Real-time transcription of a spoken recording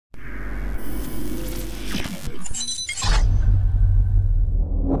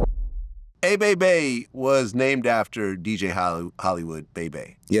Bay was named after DJ Hollywood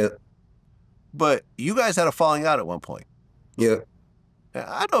Bay. Yep. But you guys had a falling out at one point. Yep.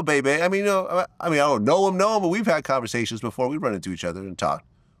 I know Bay. I mean, I don't know him, but we've had conversations before. We run into each other and talk.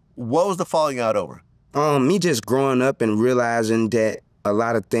 What was the falling out over? Me just growing up and realizing that a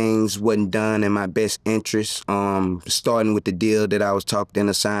lot of things wasn't done in my best interest. Starting with the deal that I was talked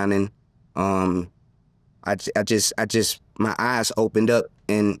into signing. I just my eyes opened up,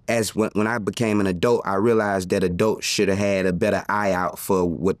 and when I became an adult, I realized that adults should have had a better eye out for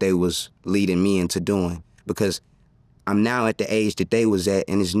what they was leading me into doing, because I'm now at the age that they was at,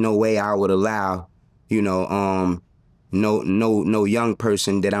 and there's no way I would allow, no young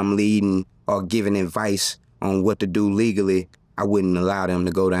person that I'm leading or giving advice on what to do legally. I wouldn't allow them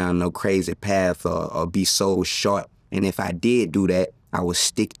to go down no crazy path or be so short. And if I did do that, I would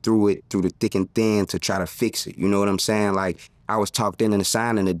stick through it, through the thick and thin, to try to fix it. You know what I'm saying? Like, I was talked into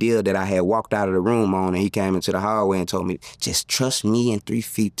signing a deal that I had walked out of the room on, and he came into the hallway and told me, just trust me and 3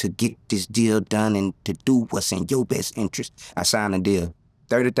 Feet to get this deal done and to do what's in your best interest. I signed a deal.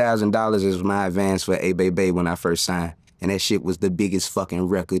 $30,000 is my advance for A Bay when I first signed. And that shit was the biggest fucking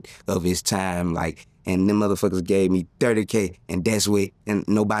record of his time. Like, and them motherfuckers gave me $30K, and that's what, and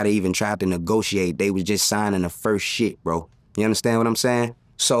nobody even tried to negotiate. They was just signing the first shit, bro. You understand what I'm saying?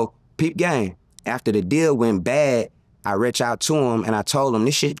 So, peep game. After the deal went bad, I reached out to him and I told him,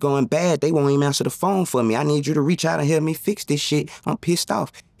 this shit going bad. They won't even answer the phone for me. I need you to reach out and help me fix this shit. I'm pissed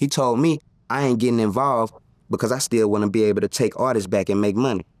off. He told me I ain't getting involved because I still want to be able to take artists back and make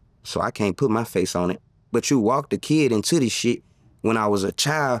money. So I can't put my face on it. But you walked the kid into this shit when I was a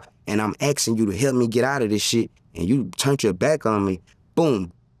child, and I'm asking you to help me get out of this shit, and you turned your back on me.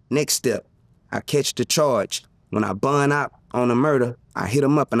 Boom. Next step, I catch the charge. When I bun out on the murder, I hit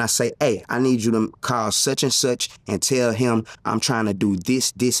him up and I say, hey, I need you to call such and such and tell him I'm trying to do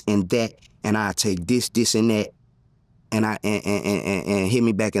this, this, and that, and I take this, this, and that, and and hit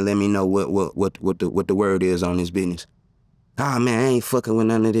me back and let me know what the word is on this business. Oh man, I ain't fucking with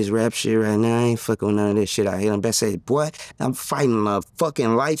none of this rap shit right now. I ain't fucking with none of this shit. I hit him back, say, boy, I'm fighting a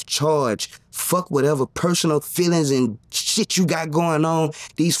fucking life charge. Fuck whatever personal feelings and shit you got going on.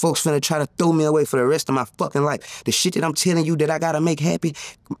 These folks finna try to throw me away for the rest of my fucking life. The shit that I'm telling you that I gotta make happy,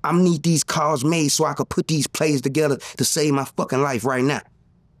 I need these calls made so I could put these plays together to save my fucking life right now.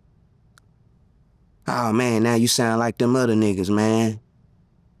 Oh man, now you sound like them other niggas, man.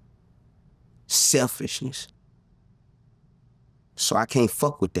 Selfishness. So I can't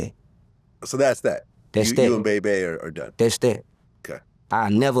fuck with that. So that's that. That's You and Bay are done. That's that. Okay. I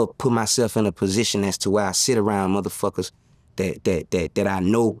never put myself in a position as to where I sit around motherfuckers that I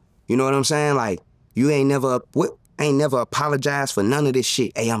know. You know what I'm saying? Like, you ain't never apologized for none of this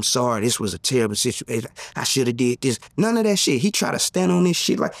shit. Hey, I'm sorry, this was a terrible situation. I should have did this. None of that shit. He try to stand on this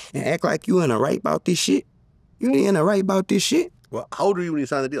shit like and act like you in the right about this shit. You ain't in the right about this shit. Well, how old were you when you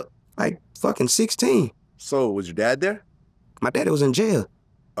signed the deal? Like fucking 16. So was your dad there? My daddy was in jail.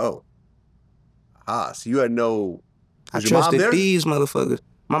 Oh. So you had no... I trusted these motherfuckers.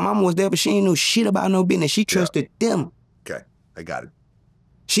 My mama was there, but she ain't know shit about no business. She trusted them. Okay, I got it.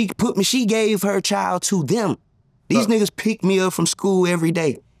 She gave her child to them. These niggas picked me up from school every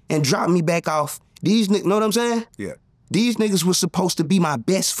day and dropped me back off. These niggas, know what I'm saying? Yeah. These niggas was supposed to be my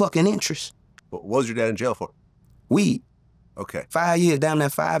best fucking interest. What was your dad in jail for? Weed. Okay. 5 years, damn near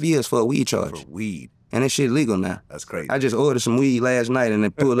 5 years for a weed charge. For weed. And that shit legal now. That's crazy. I just ordered some weed last night and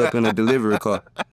it pulled up in a delivery car.